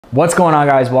What's going on,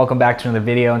 guys? Welcome back to another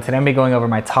video, and today I'm going to be going over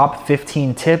my top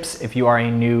 15 tips if you are a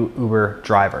new Uber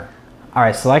driver. All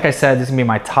right, so like I said, this is going to be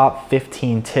my top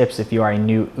 15 tips if you are a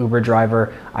new Uber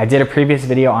driver. I did a previous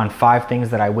video on 5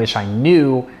 things that I wish I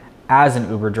knew as an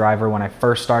Uber driver when I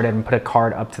first started, and put a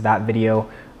card up to that video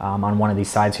on one of these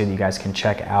sides here that you guys can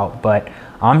check out. But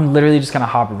I'm literally just going to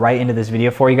hop right into this video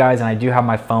for you guys, and I do have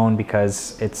my phone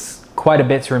because it's quite a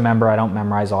bit to remember. I don't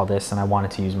memorize all this, and I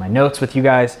wanted to use my notes with you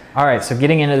guys. All right, so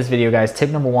getting into this video, guys,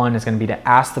 tip number 1 is going to be to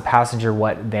ask the passenger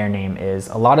what their name is.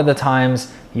 A lot of the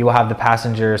times you will have the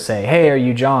passenger say, "Hey, are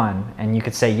you John?" And you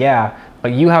could say, "Yeah,"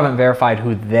 but you haven't verified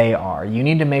who they are. You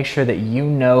need to make sure that you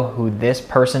know who this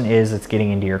person is that's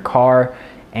getting into your car,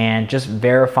 and just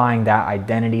verifying that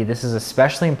identity. This is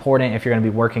especially important if you're going to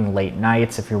be working late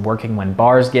nights, if you're working when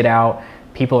bars get out,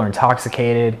 people are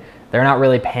intoxicated, they're not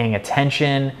really paying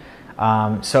attention.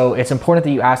 So it's important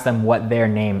that you ask them what their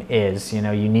name is. You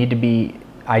know, you need to be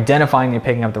identifying you're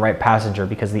picking up the right passenger,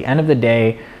 because at the end of the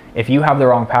day, if you have the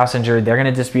wrong passenger, they're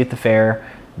going to dispute the fare,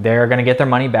 they're going to get their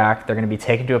money back, they're going to be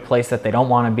taken to a place that they don't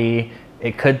want to be.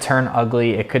 It could turn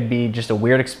ugly. It could be just a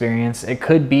weird experience. It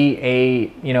could be a,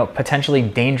 potentially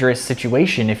dangerous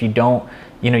situation if you don't,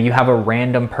 you have a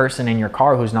random person in your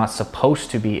car who's not supposed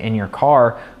to be in your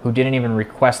car, who didn't even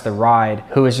request the ride,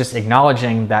 who is just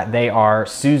acknowledging that they are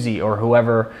Susie or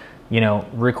whoever,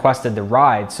 requested the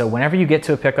ride. So whenever you get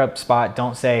to a pickup spot,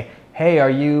 don't say, "Hey,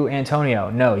 are you Antonio?"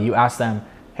 No, you ask them,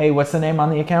 "Hey, what's the name on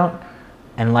the account?"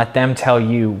 and let them tell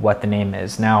you what the name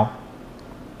is. Now,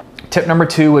 tip number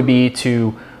 2 would be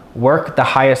to work the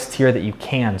highest tier that you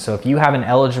can. So if you have an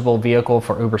eligible vehicle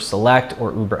for Uber Select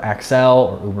or Uber XL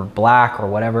or Uber Black or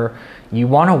whatever, you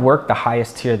want to work the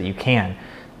highest tier that you can.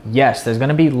 Yes, there's going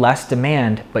to be less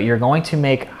demand, but you're going to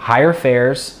make higher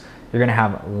fares. You're going to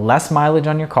have less mileage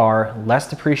on your car, less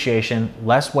depreciation,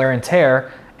 less wear and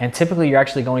tear, and typically you're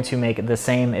actually going to make the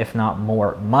same, if not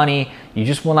more money. You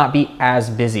just will not be as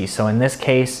busy. So in this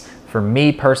case, for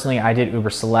me personally, I did Uber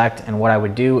Select, and what I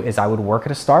would do is I would work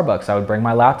at a Starbucks. I would bring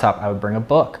my laptop, I would bring a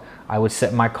book. I would sit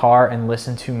in my car and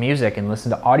listen to music and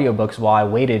listen to audiobooks while I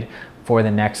waited for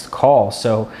the next call.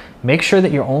 So make sure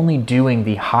that you're only doing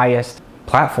the highest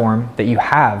platform that you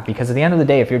have, because at the end of the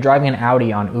day, if you're driving an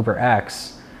Audi on Uber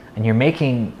X and you're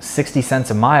making 60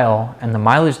 cents a mile and the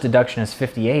mileage deduction is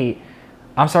 58,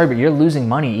 I'm sorry, but you're losing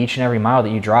money each and every mile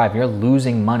that you drive. You're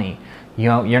losing money.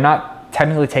 You're not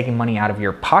technically taking money out of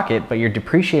your pocket, but you're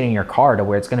depreciating your car to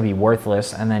where it's going to be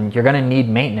worthless, and then you're going to need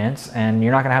maintenance, and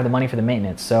you're not going to have the money for the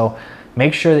maintenance. So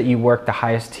make sure that you work the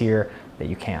highest tier that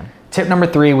you can. Tip number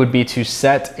 3 would be to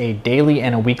set a daily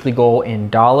and a weekly goal in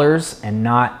dollars and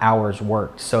not hours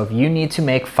worked. So if you need to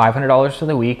make $500 for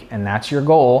the week and that's your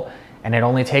goal, and it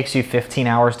only takes you 15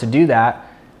 hours to do that,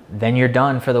 then you're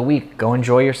done for the week. Go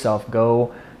enjoy yourself.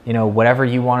 Go, whatever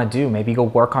you want to do. Maybe go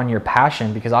work on your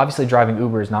passion, because obviously driving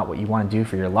Uber is not what you want to do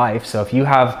for your life. So if you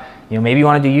have, maybe you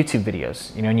want to do YouTube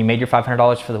videos, and you made your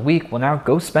 $500 for the week, well, now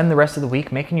go spend the rest of the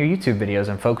week making your YouTube videos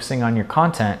and focusing on your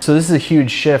content. So this is a huge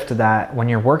shift, that when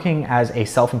you're working as a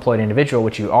self-employed individual,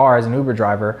 which you are as an Uber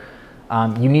driver,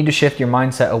 you need to shift your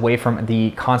mindset away from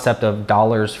the concept of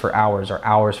dollars for hours or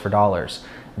hours for dollars.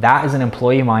 That is an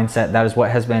employee mindset. That is what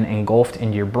has been engulfed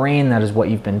into your brain. That is what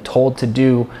you've been told to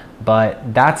do,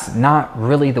 but that's not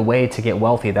really the way to get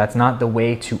wealthy. That's not the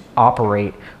way to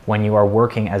operate when you are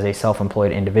working as a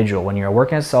self-employed individual. When you're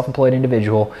working as a self-employed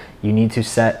individual, you need to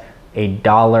set a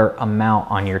dollar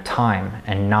amount on your time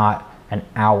and not an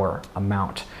hour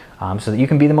amount, so that you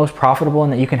can be the most profitable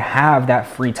and that you can have that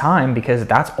free time, because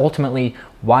that's ultimately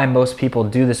why most people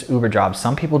do this Uber job.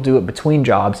 Some people do it between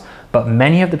jobs, but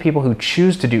many of the people who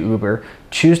choose to do Uber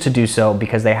choose to do so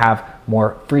because they have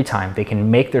more free time. They can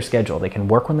make their schedule. They can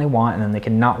work when they want, and then they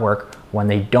can not work when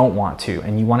they don't want to.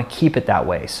 And you want to keep it that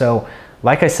way. So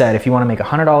like I said, if you want to make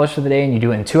 $100 for the day and you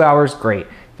do it in 2 hours, great.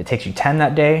 If it takes you 10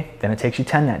 that day, then it takes you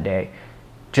 10 that day.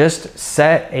 Just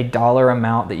set a dollar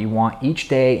amount that you want each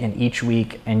day and each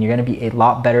week, and you're going to be a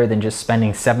lot better than just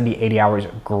spending 70, 80 hours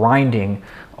grinding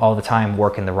all the time,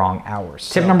 working the wrong hours.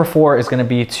 Tip number 4 is going to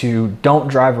be to don't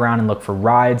drive around and look for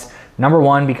rides. Number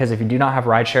 1, because if you do not have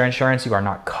rideshare insurance, you are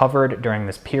not covered during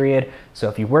this period. So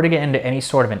if you were to get into any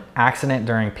sort of an accident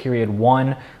during period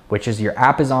 1, which is your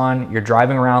app is on, you're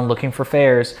driving around looking for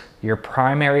fares, your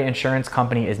primary insurance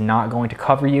company is not going to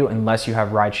cover you unless you have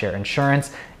rideshare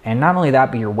insurance. And not only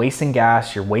that, but you're wasting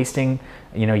gas, you're wasting,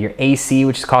 your AC,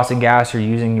 which is costing gas, you're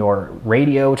using your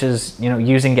radio, which is,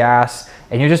 using gas,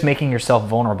 and you're just making yourself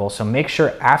vulnerable. So make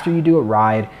sure after you do a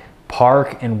ride,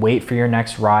 park and wait for your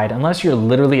next ride. Unless you're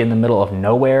literally in the middle of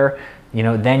nowhere,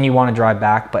 then you want to drive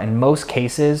back. But in most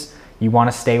cases, you want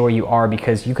to stay where you are,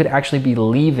 because you could actually be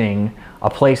leaving a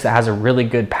place that has a really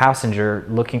good passenger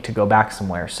looking to go back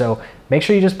somewhere. So make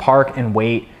sure you just park and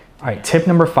wait. All right, tip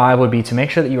number 5 would be to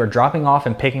make sure that you are dropping off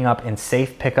and picking up in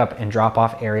safe pickup and drop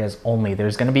off areas only.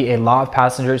 There's gonna be a lot of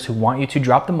passengers who want you to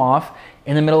drop them off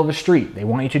in the middle of a street. They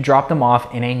want you to drop them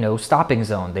off in a no stopping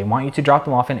zone. They want you to drop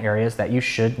them off in areas that you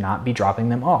should not be dropping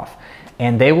them off.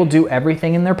 And they will do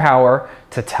everything in their power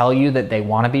to tell you that they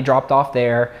wanna be dropped off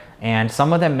there. And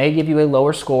some of them may give you a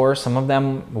lower score. Some of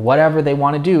them, whatever they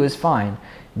wanna do is fine.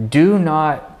 Do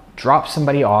not drop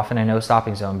somebody off in a no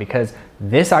stopping zone, because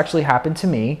this actually happened to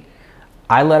me.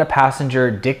 I let a passenger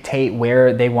dictate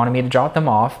where they wanted me to drop them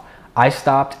off. I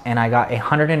stopped and I got a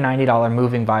 $190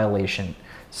 moving violation.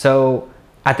 So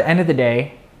at the end of the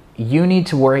day, you need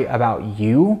to worry about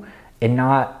you and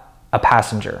not a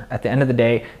passenger. At the end of the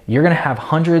day, you're gonna have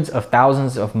hundreds of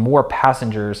thousands of more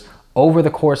passengers over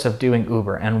the course of doing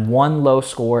Uber, and one low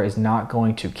score is not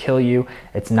going to kill you.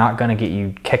 It's not gonna get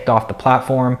you kicked off the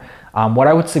platform. What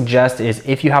I would suggest is,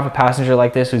 if you have a passenger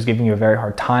like this who's giving you a very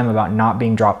hard time about not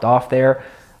being dropped off there,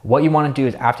 what you want to do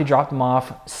is, after you drop them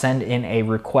off, send in a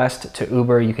request to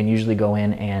Uber. You can usually go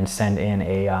in and send in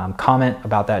a comment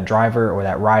about that driver or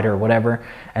that rider or whatever,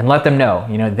 and let them know,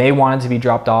 you know, they wanted to be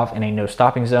dropped off in a no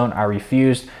stopping zone. I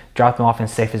refused. Drop them off in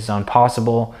the safest zone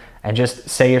possible, and just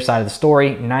say your side of the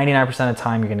story. 99% of the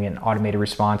time, you're gonna get an automated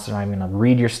response. They're not even gonna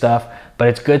read your stuff, but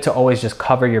it's good to always just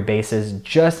cover your bases,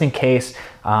 just in case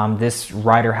this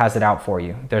rider has it out for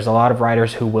you. There's a lot of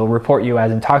riders who will report you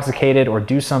as intoxicated or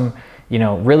do some, you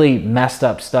know, really messed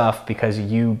up stuff because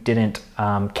you didn't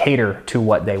cater to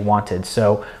what they wanted.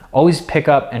 So always pick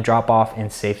up and drop off in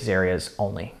safe areas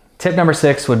only. Tip number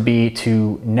 6 would be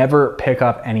to never pick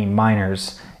up any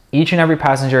minors. Each and every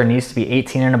passenger needs to be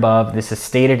 18 and above. This is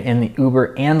stated in the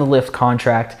Uber and the Lyft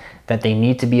contract that they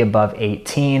need to be above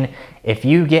 18. If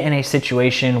you get in a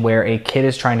situation where a kid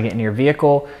is trying to get into your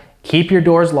vehicle, keep your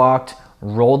doors locked,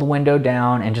 roll the window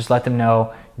down, and just let them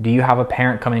know, do you have a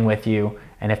parent coming with you?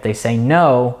 And if they say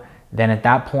no, then at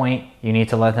that point, you need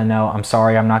to let them know, I'm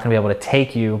sorry, I'm not gonna be able to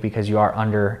take you because you are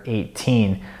under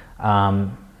 18.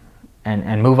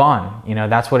 And move on. You know,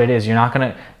 that's what it is. You're not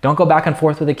gonna, don't go back and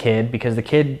forth with the kid, because the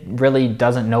kid really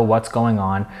doesn't know what's going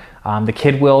on. The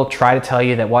kid will try to tell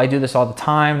you that, well, I do this all the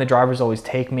time. The drivers always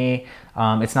take me.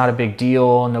 It's not a big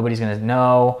deal. Nobody's gonna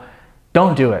know.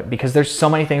 Don't do it, because there's so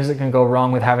many things that can go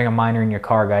wrong with having a minor in your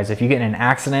car, guys. If you get in an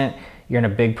accident, you're in a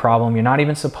big problem. You're not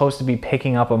even supposed to be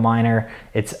picking up a minor.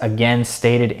 It's again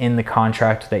stated in the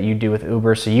contract that you do with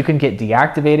Uber, so you can get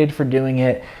deactivated for doing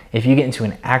it. If you get into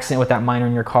an accident with that minor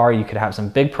in your car, you could have some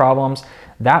big problems.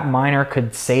 That minor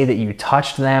could say that you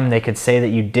touched them. They could say that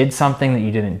you did something that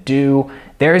you didn't do.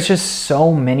 There's just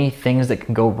so many things that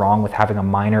can go wrong with having a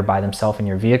minor by themselves in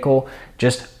your vehicle.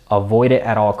 Just avoid it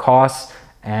at all costs.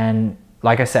 And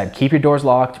like I said, keep your doors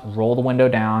locked, roll the window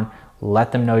down,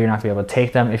 let them know you're not gonna be able to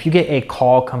take them. If you get a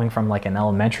call coming from like an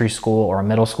elementary school or a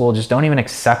middle school, just don't even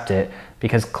accept it,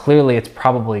 because clearly it's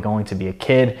probably going to be a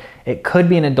kid. It could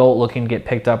be an adult looking to get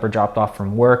picked up or dropped off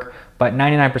from work, but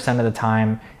 99% of the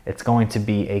time, it's going to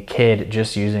be a kid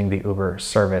just using the Uber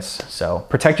service. So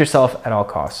protect yourself at all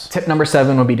costs. Tip number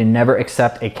 7 would be to never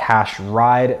accept a cash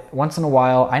ride. Once in a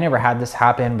while, I never had this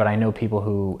happen, but I know people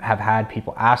who have had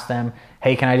people ask them,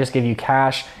 hey, can I just give you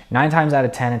cash? 9 times out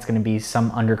of 10, it's gonna be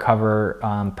some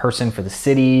undercover person for the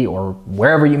city or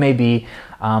wherever you may be,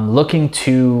 looking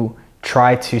to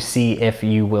try to see if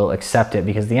you will accept it.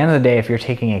 Because at the end of the day, if you're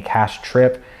taking a cash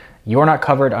trip, you're not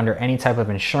covered under any type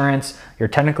of insurance. You're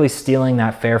technically stealing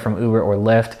that fare from Uber or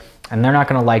Lyft, and they're not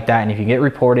gonna like that. And if you get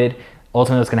reported,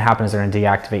 ultimately what's gonna happen is they're gonna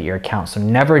deactivate your account. So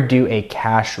never do a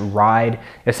cash ride.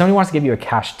 If somebody wants to give you a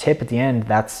cash tip at the end,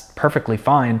 that's perfectly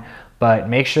fine, but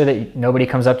make sure that nobody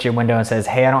comes up to your window and says,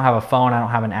 hey, I don't have a phone, I don't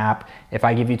have an app. If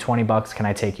I give you 20 bucks, can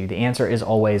I take you? The answer is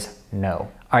always no. All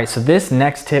right, so this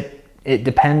next tip, it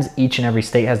depends. Each and every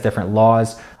state has different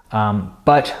laws.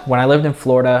 But when I lived in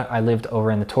Florida, I lived over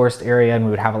in the tourist area, and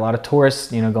we would have a lot of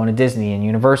tourists, you know, going to Disney and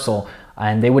Universal,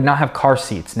 and they would not have car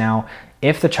seats. Now,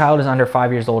 if the child is under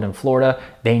 5 years old in Florida,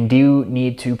 they do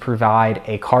need to provide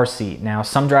a car seat. Now,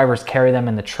 some drivers carry them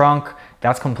in the trunk.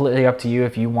 That's completely up to you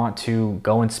if you want to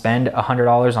go and spend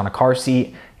 $100 on a car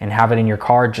seat and have it in your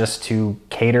car just to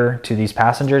cater to these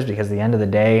passengers, because at the end of the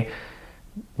day,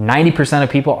 90% of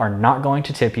people are not going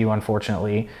to tip you,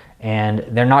 unfortunately, and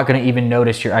they're not going to even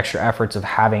notice your extra efforts of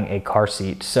having a car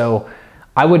seat. So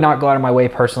I would not go out of my way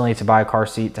personally to buy a car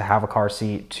seat, to have a car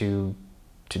seat, to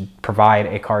provide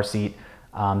a car seat.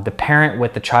 The parent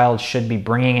with the child should be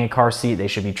bringing a car seat. They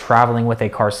should be traveling with a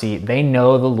car seat. They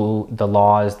know the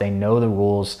laws, they know the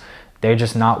rules. They're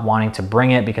just not wanting to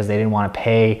bring it because they didn't want to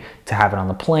pay to have it on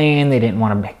the plane. They didn't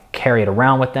want to carry it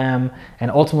around with them.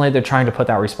 And ultimately they're trying to put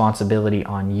that responsibility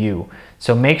on you.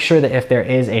 So make sure that if there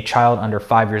is a child under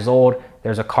 5 years old,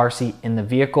 there's a car seat in the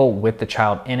vehicle with the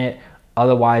child in it.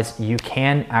 Otherwise, you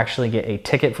can actually get a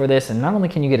ticket for this. And not only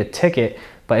can you get a ticket,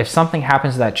 but if something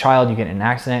happens to that child, you get in an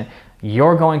accident,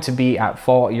 you're going to be at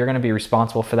fault. You're going to be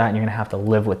responsible for that, and you're going to have to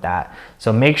live with that.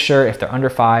 So make sure if they're under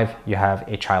 5, you have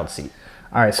a child seat.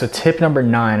 All right, so tip number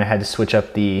 9, I had to switch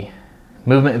up the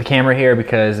movement of the camera here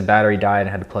because the battery died and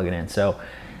I had to plug it in. So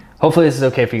hopefully this is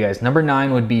okay for you guys. Number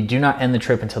 9 would be do not end the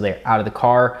trip until they're out of the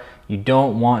car. You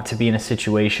don't want to be in a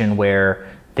situation where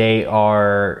they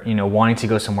are, wanting to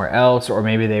go somewhere else, or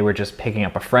maybe they were just picking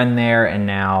up a friend there and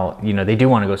now, they do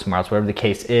want to go somewhere else, whatever the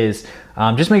case is.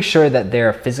 Just make sure that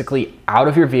they're physically out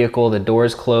of your vehicle, the door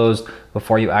is closed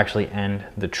before you actually end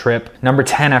the trip. Number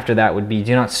 10 after that would be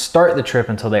do not start the trip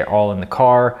until they're all in the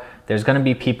car. There's going to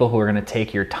be people who are going to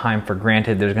take your time for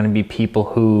granted. There's going to be people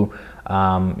who,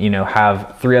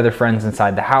 have 3 other friends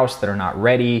inside the house that are not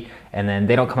ready, and then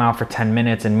they don't come out for 10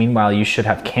 minutes. And meanwhile, you should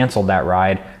have canceled that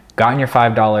ride, gotten your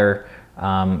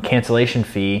 $5 cancellation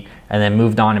fee, and then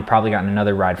moved on and probably gotten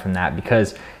another ride from that,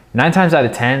 because 9 times out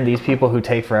of 10, these people who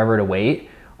take forever to wait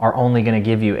are only going to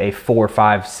give you a $4,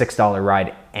 $5, $6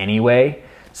 ride anyway.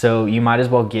 So you might as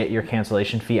well get your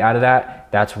cancellation fee out of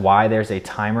that. That's why there's a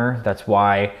timer. That's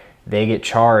why they get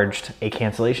charged a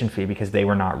cancellation fee, because they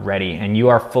were not ready, and you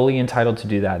are fully entitled to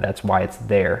do that. That's why it's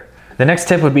there. The next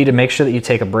tip would be to make sure that you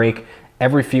take a break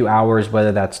every few hours,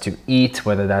 whether that's to eat,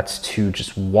 whether that's to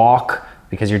just walk,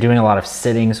 because you're doing a lot of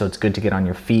sitting, so it's good to get on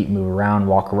your feet, move around,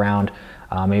 walk around.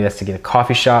 Maybe that's to get a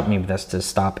coffee shop, maybe that's to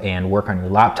stop and work on your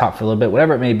laptop for a little bit,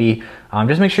 whatever it may be.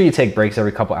 Just make sure you take breaks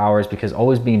every couple hours, because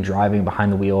always being driving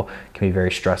behind the wheel can be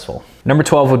very stressful. Number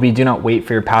 12 would be do not wait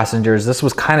for your passengers. This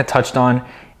was kind of touched on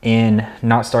in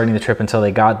not starting the trip until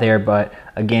they got there, but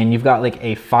again, you've got like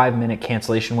a 5-minute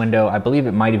cancellation window. I believe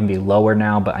it might even be lower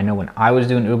now, but I know when I was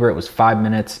doing Uber, it was 5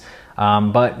 minutes.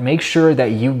 But make sure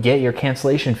that you get your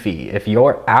cancellation fee. If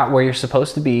you're at where you're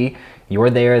supposed to be,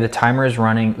 you're there, the timer is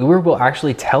running, Uber will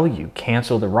actually tell you,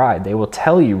 cancel the ride. They will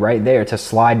tell you right there to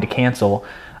slide to cancel.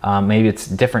 Maybe it's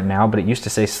different now, but it used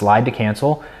to say slide to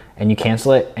cancel, and you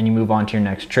cancel it and you move on to your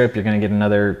next trip. You're gonna get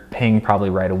another ping probably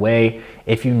right away.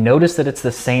 If you notice that it's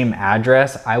the same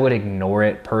address, I would ignore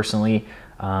it personally.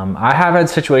 I have had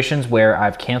situations where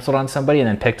I've canceled on somebody and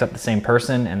then picked up the same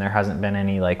person, and there hasn't been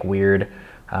any like weird,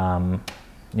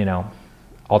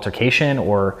 altercation,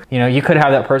 or you could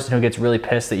have that person who gets really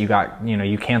pissed that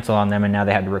you canceled on them and now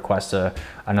they had to request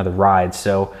another ride.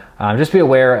 So just be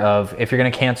aware of, if you're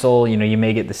going to cancel, you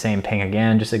may get the same ping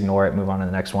again. Just ignore it, move on to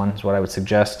the next one is what I would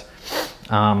suggest.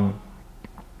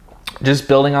 Just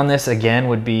building on this again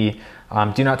would be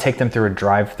do not take them through a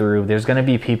drive-through. There's going to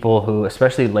be people who,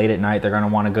 especially late at night, they're going to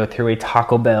want to go through a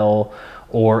Taco Bell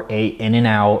or a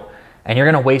In-N-Out, and you're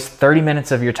going to waste 30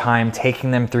 minutes of your time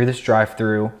taking them through this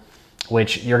drive-through,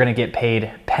 which you're gonna get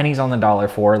paid pennies on the dollar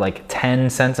for, like 10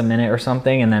 cents a minute or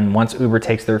something. And then once Uber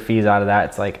takes their fees out of that,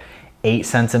 it's like 8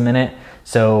 cents a minute.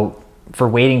 So for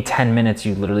waiting 10 minutes,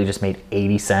 you literally just made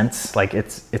 80 cents. Like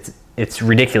it's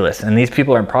ridiculous. And these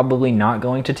people are probably not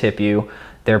going to tip you.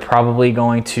 They're probably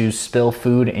going to spill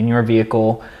food in your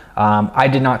vehicle. I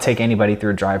did not take anybody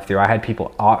through a drive-through. I had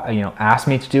people, ask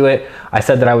me to do it. I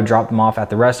said that I would drop them off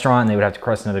at the restaurant and they would have to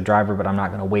cross another driver, but I'm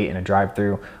not gonna wait in a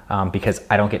drive-through because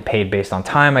I don't get paid based on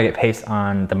time. I get paid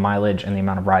on the mileage and the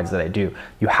amount of rides that I do.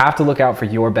 You have to look out for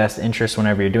your best interest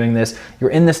whenever you're doing this.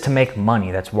 You're in this to make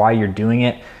money. That's why you're doing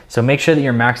it. So make sure that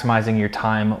you're maximizing your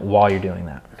time while you're doing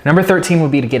that. Number 13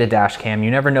 would be to get a dash cam.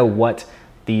 You never know what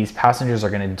these passengers are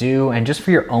gonna do, and just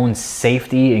for your own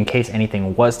safety, in case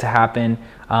anything was to happen,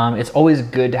 it's always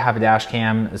good to have a dash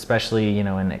cam, especially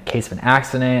in the case of an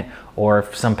accident, or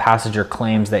if some passenger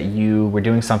claims that you were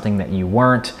doing something that you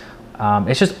weren't.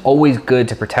 It's just always good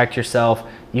to protect yourself.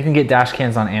 You can get dash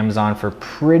cams on Amazon for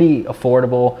pretty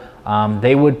affordable.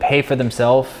 They would pay for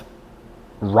themselves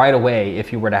right away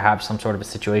if you were to have some sort of a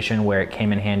situation where it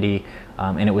came in handy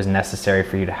and it was necessary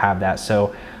for you to have that.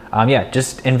 So yeah,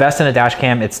 just invest in a dash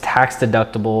cam. It's tax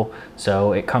deductible,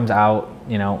 so it comes out,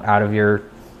 out of your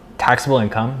taxable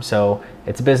income. So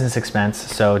it's a business expense.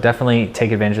 So definitely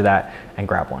take advantage of that and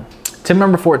grab one. Tip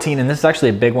number 14, and this is actually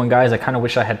a big one, guys. I kind of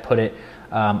wish I had put it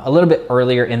a little bit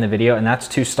earlier in the video, and that's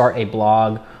to start a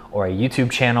blog or a YouTube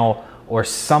channel or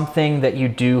something that you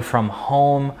do from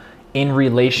home in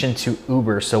relation to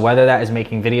Uber. So whether that is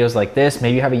making videos like this,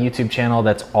 maybe you have a YouTube channel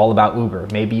that's all about Uber.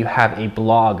 Maybe you have a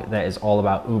blog that is all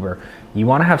about Uber. You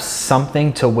want to have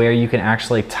something to where you can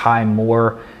actually tie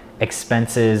more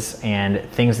expenses and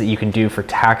things that you can do for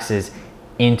taxes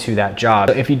into that job.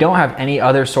 So if you don't have any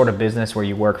other sort of business where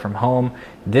you work from home,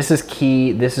 this is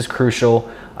key, this is crucial,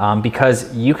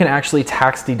 because you can actually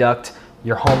tax deduct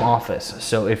your home office.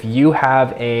 So if you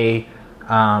have a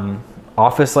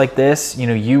office like this, you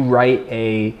know, you write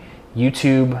a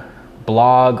YouTube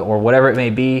blog or whatever it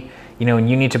may be, you know, and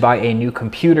you need to buy a new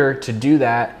computer to do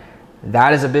that,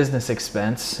 that is a business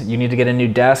expense. You need to get a new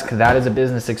desk, that is a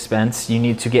business expense. You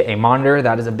need to get a monitor,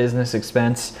 that is a business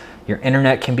expense. Your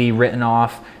internet can be written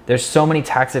off. There's so many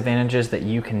tax advantages that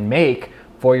you can make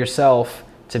for yourself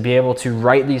to be able to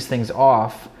write these things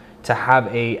off, to have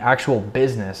a actual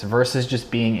business versus just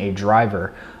being a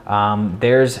driver.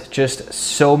 There's just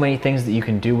so many things that you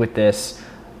can do with this.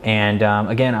 And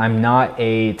again, I'm not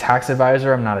a tax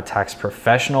advisor, I'm not a tax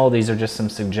professional. These are just some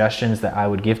suggestions that I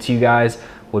would give to you guys,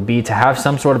 would be to have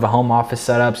some sort of a home office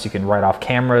setup so you can write off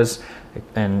cameras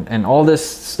and all this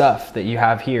stuff that you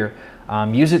have here.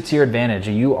 Use it to your advantage.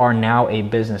 You are now a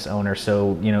business owner,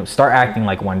 so you know, start acting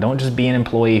like one. Don't just be an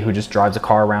employee who just drives a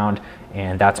car around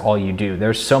and that's all you do.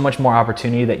 There's so much more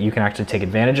opportunity that you can actually take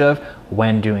advantage of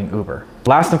when doing Uber.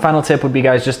 Last and final tip would be,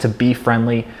 guys, just to be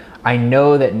friendly. I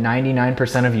know that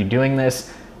 99% of you doing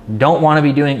this don't want to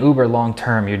be doing Uber long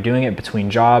term. You're doing it between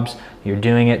jobs, you're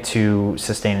doing it to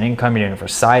sustain an income, you're doing it for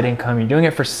side income, you're doing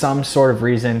it for some sort of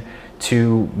reason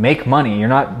to make money. You're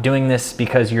not doing this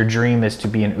because your dream is to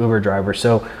be an Uber driver.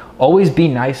 So always be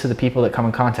nice to the people that come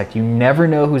in contact. You never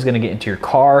know who's gonna get into your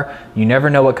car. You never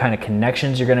know what kind of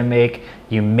connections you're gonna make.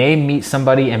 You may meet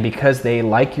somebody, and because they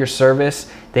like your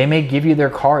service, they may give you their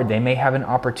card. They may have an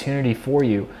opportunity for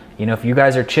you. You know, if you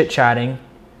guys are chit-chatting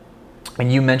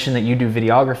and you mention that you do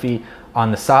videography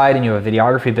on the side and you have a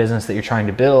videography business that you're trying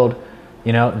to build,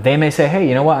 you know, they may say, hey,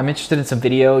 you know what, I'm interested in some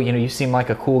video. You know, you seem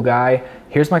like a cool guy.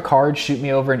 Here's my card, shoot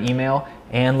me over an email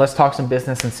and let's talk some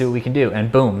business and see what we can do.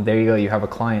 And boom, there you go, you have a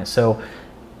client. So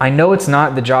I know it's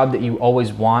not the job that you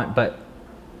always want, but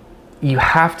you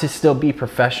have to still be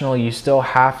professional. You still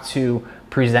have to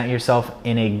present yourself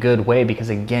in a good way, because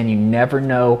again, you never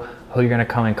know who you're gonna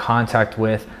come in contact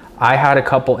with. I had a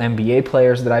couple NBA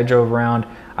players that I drove around.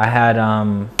 I had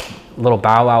little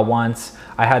Bow Wow once.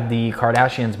 I had the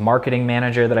Kardashians marketing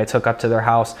manager that I took up to their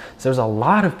house. So there's a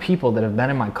lot of people that have been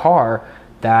in my car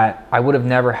that I would have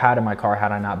never had in my car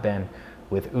had I not been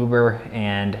with Uber,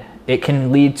 and it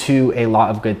can lead to a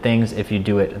lot of good things if you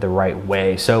do it the right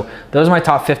way. So those are my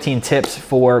top 15 tips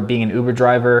for being an Uber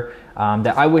driver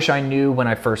that I wish I knew when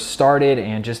I first started,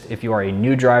 and just if you are a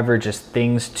new driver, just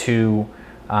things to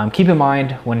keep in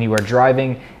mind when you are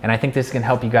driving. And I think this can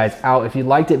help you guys out. If you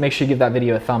liked it, make sure you give that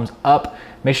video a thumbs up.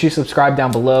 Make sure you subscribe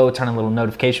down below, turn on the little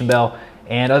notification bell.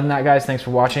 And other than that, guys, thanks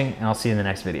for watching, and I'll see you in the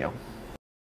next video.